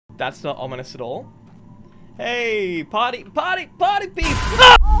That's not ominous at all. Hey, party people!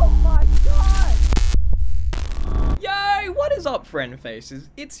 Ah! Oh my god! Yo, what is up, friend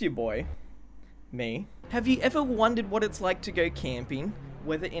faces? It's your boy, me. Have you ever wondered what it's like to go camping,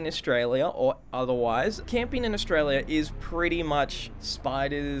 whether in Australia or otherwise? Camping in Australia is pretty much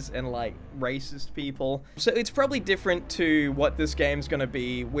spiders and like racist people. So it's probably different to what this game's gonna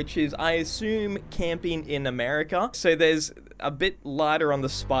be, which is, I assume, camping in America. So there's a bit lighter on the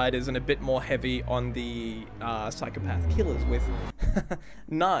spiders and a bit more heavy on the psychopath killers with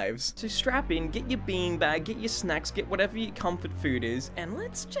knives. So strap in, get your beanbag, get your snacks, get whatever your comfort food is, and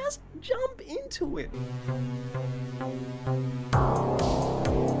let's just jump into it.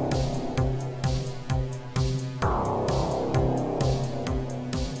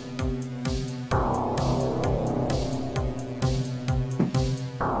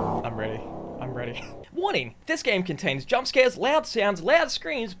 I'm ready. Warning! This game contains jump scares, loud sounds, loud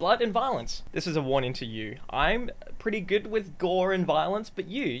screams, blood, and violence. This is a warning to you. I'm pretty good with gore and violence, but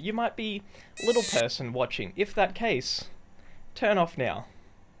you might be a little person watching. If that case, turn off now.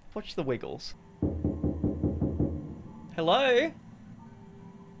 Watch the wiggles. Hello?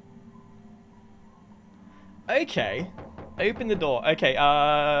 Okay. Open the door. Okay,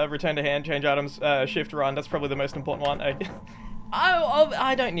 return to hand, change items, shift run. That's probably the most important one. Okay.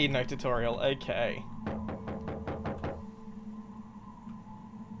 I don't need no tutorial. Okay.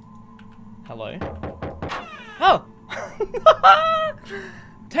 Hello? Oh!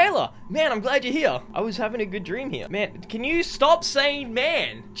 Taylor! Man, I'm glad you're here. I was having a good dream here. Man, can you stop saying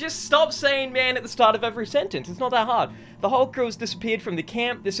man? Just stop saying man at the start of every sentence. It's not that hard. The whole crew has disappeared from the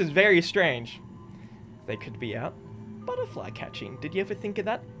camp. This is very strange. They could be out butterfly catching. Did you ever think of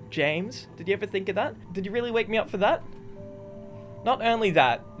that? James, did you ever think of that? Did you really wake me up for that? Not only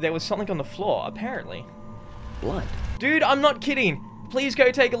that, there was something on the floor, apparently. Blood. Dude, I'm not kidding. Please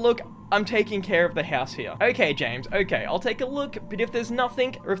go take a look. I'm taking care of the house here. Okay, James, okay, I'll take a look, but if there's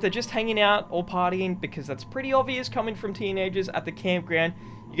nothing, or if they're just hanging out or partying, because that's pretty obvious coming from teenagers at the campground,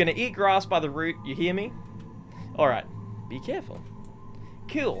 you're gonna eat grass by the root, you hear me? Alright, be careful.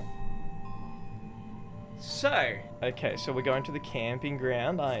 Cool. So, okay, so we're going to the camping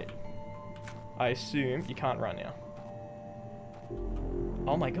ground. I assume you can't run now.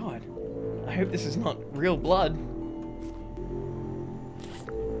 Oh my god. I hope this is not real blood.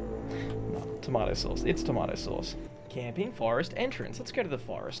 No, tomato sauce. It's tomato sauce. Camping, forest, entrance. Let's go to the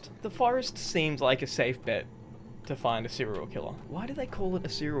forest. The forest seems like a safe bet to find a serial killer. Why do they call it a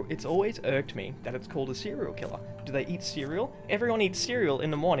serial? It's always irked me that it's called a serial killer. Do they eat cereal? Everyone eats cereal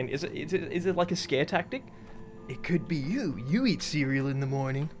in the morning. Is it like a scare tactic? It could be you. You eat cereal in the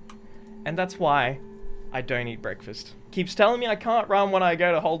morning. And that's why I don't eat breakfast. Keeps telling me I can't run when I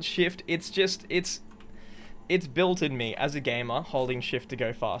go to hold shift. It's just, it's built in me as a gamer, holding shift to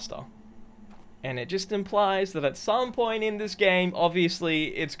go faster. And it just implies that at some point in this game, obviously,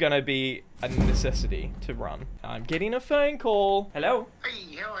 it's gonna be a necessity to run. I'm getting a phone call. Hello?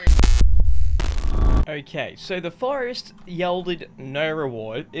 Hey, how are you? Okay, so the forest yielded no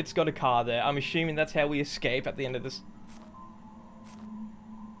reward. It's got a car there. I'm assuming that's how we escape at the end of this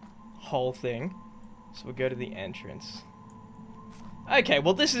whole thing. So we'll go to the entrance. Okay,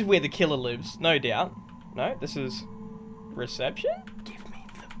 well this is where the killer lives, no doubt. No, this is reception? Give me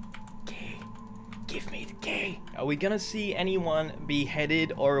the key. Give me the key. Are we gonna see anyone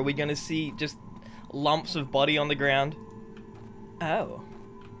beheaded, or are we gonna see just lumps of body on the ground? Oh.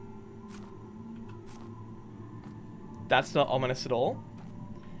 That's not ominous at all.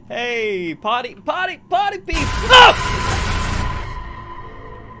 Hey, party people! Oh!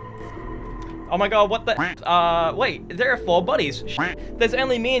 Oh my god, what the? Wait, there are 4 bodies. There's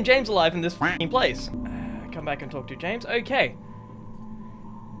only me and James alive in this place. Come back and talk to James. Okay.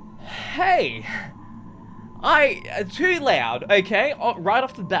 Hey. Too loud, okay? Oh, right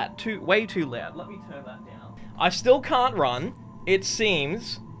off the bat, way too loud. Let me turn that down. I still can't run. It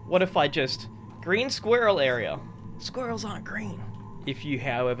seems. What if I just... Green squirrel area. Squirrels aren't green. If you,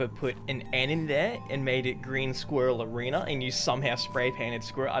 however, put an N in there and made it Green Squirrel Arena and you somehow spray painted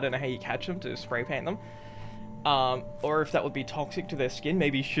squirrel, I don't know how you catch them to spray paint them. Or if that would be toxic to their skin,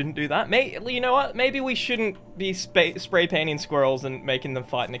 maybe you shouldn't do that. You know what? Maybe we shouldn't be spray painting squirrels and making them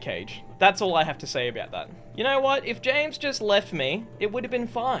fight in a cage. That's all I have to say about that. You know what? If James just left me, it would have been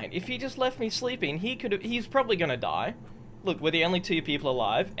fine. If he just left me sleeping, he's probably gonna die. Look, we're the only 2 people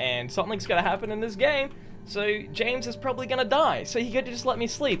alive, and something's gonna happen in this game. So James is probably gonna die, so he could have just let me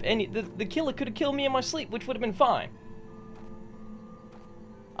sleep, and the killer could have killed me in my sleep, which would have been fine.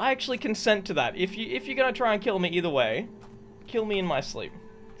 I actually consent to that. If you're gonna try and kill me either way, kill me in my sleep.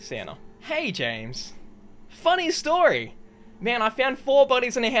 Santa. Hey James. Funny story. Man, I found 4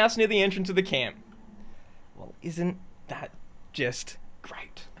 bodies in a house near the entrance of the camp. Well, isn't that just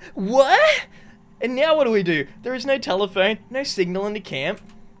great? What? And now what do? There is no telephone, no signal in the camp.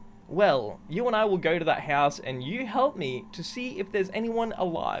 Well, you and I will go to that house and you help me to see if there's anyone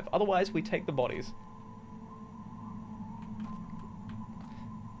alive. Otherwise, we take the bodies.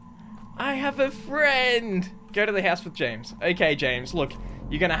 I have a friend! Go to the house with James. Okay, James, look.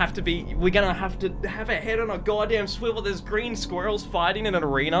 We're gonna have to have our head on a goddamn swivel. There's green squirrels fighting in an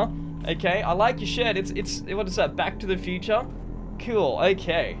arena. Okay, I like your shirt. It's, what is that, Back to the Future? Cool,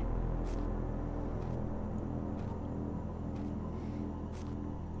 okay.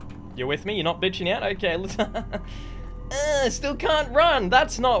 You're with me? You're not bitching out? Okay, let's... still can't run.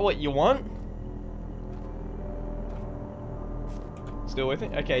 That's not what you want. Still with me?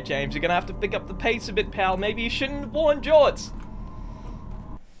 Okay, James, you're gonna have to pick up the pace a bit, pal. Maybe you shouldn't have worn jorts.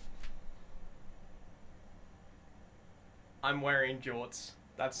 I'm wearing jorts.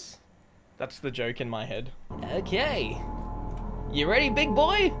 That's the joke in my head. Okay. You ready, big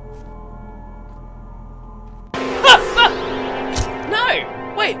boy?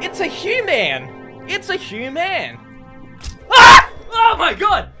 No! Wait, it's a human! It's a human! Ah! Oh my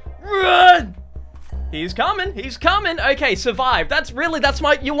god! Run! He's coming, he's coming. Okay, survive. That's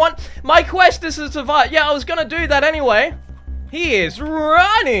my quest is to survive. Yeah, I was gonna do that anyway. He is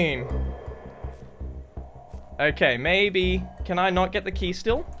running! Okay, maybe... Can I not get the key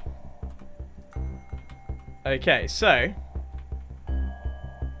still? Okay, so...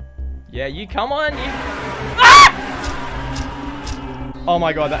 Yeah, you come on, you... Ah! Oh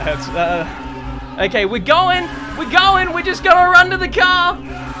my god, that hurts. Okay, we're going! We just gotta run to the car!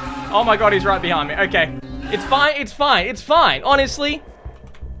 Oh my god, he's right behind me. Okay. It's fine. Honestly.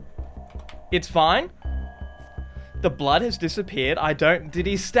 It's fine. The blood has disappeared. Did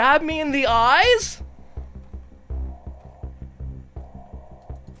he stab me in the eyes?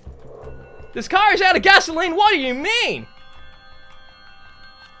 This car is out of gasoline. What do you mean?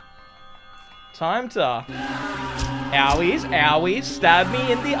 Time to... Owies. Stab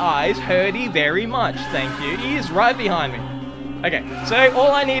me in the eyes. Hurty very much. Thank you. He is right behind me. Okay, so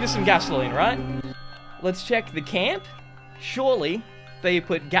all I need is some gasoline, right? Let's check the camp. Surely they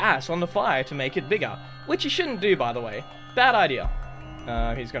put gas on the fire to make it bigger. Which you shouldn't do, by the way. Bad idea.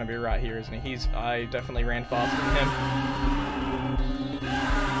 He's gonna be right here, isn't he? I definitely ran faster than him.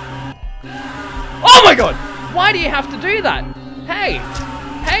 Oh my god! Why do you have to do that? Hey,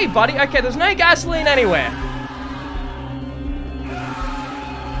 buddy. Okay, there's no gasoline anywhere.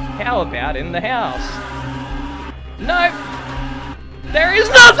 How about in the house? Nope. There is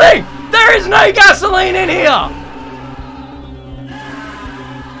nothing! There is no gasoline in here!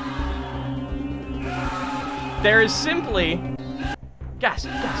 There is simply... Gas.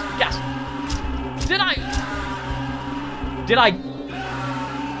 Did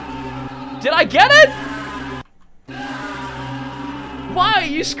I get it? Why are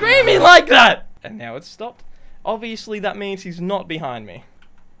you screaming like that? And now it's stopped. Obviously that means he's not behind me.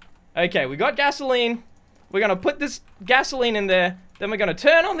 Okay, we got gasoline. We're gonna put this gasoline in there. Then we're gonna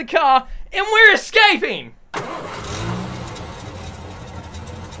turn on the car. And we're escaping!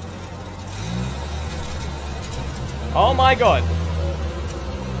 Oh my god.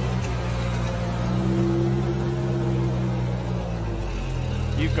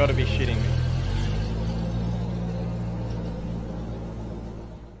 You've got to be shitting me.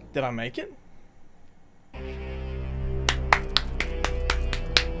 Did I make it?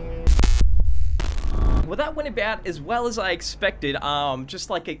 Well, that went about as well as I expected. Just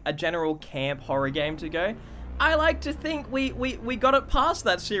like a general camp horror game to go. I like to think we got it past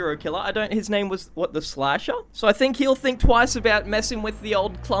that serial killer. His name was, what, the Slasher? So I think he'll think twice about messing with the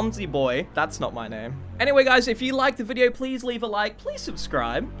old clumsy boy. That's not my name. Anyway, guys, if you liked the video, please leave a like, please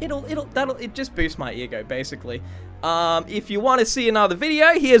subscribe. It just boosts my ego, basically. If you want to see another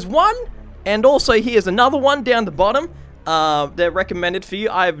video, here's one. And also, here's another one down the bottom. They're recommended for you.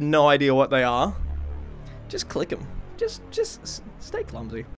 I have no idea what they are. Just click them. Just stay clumsy.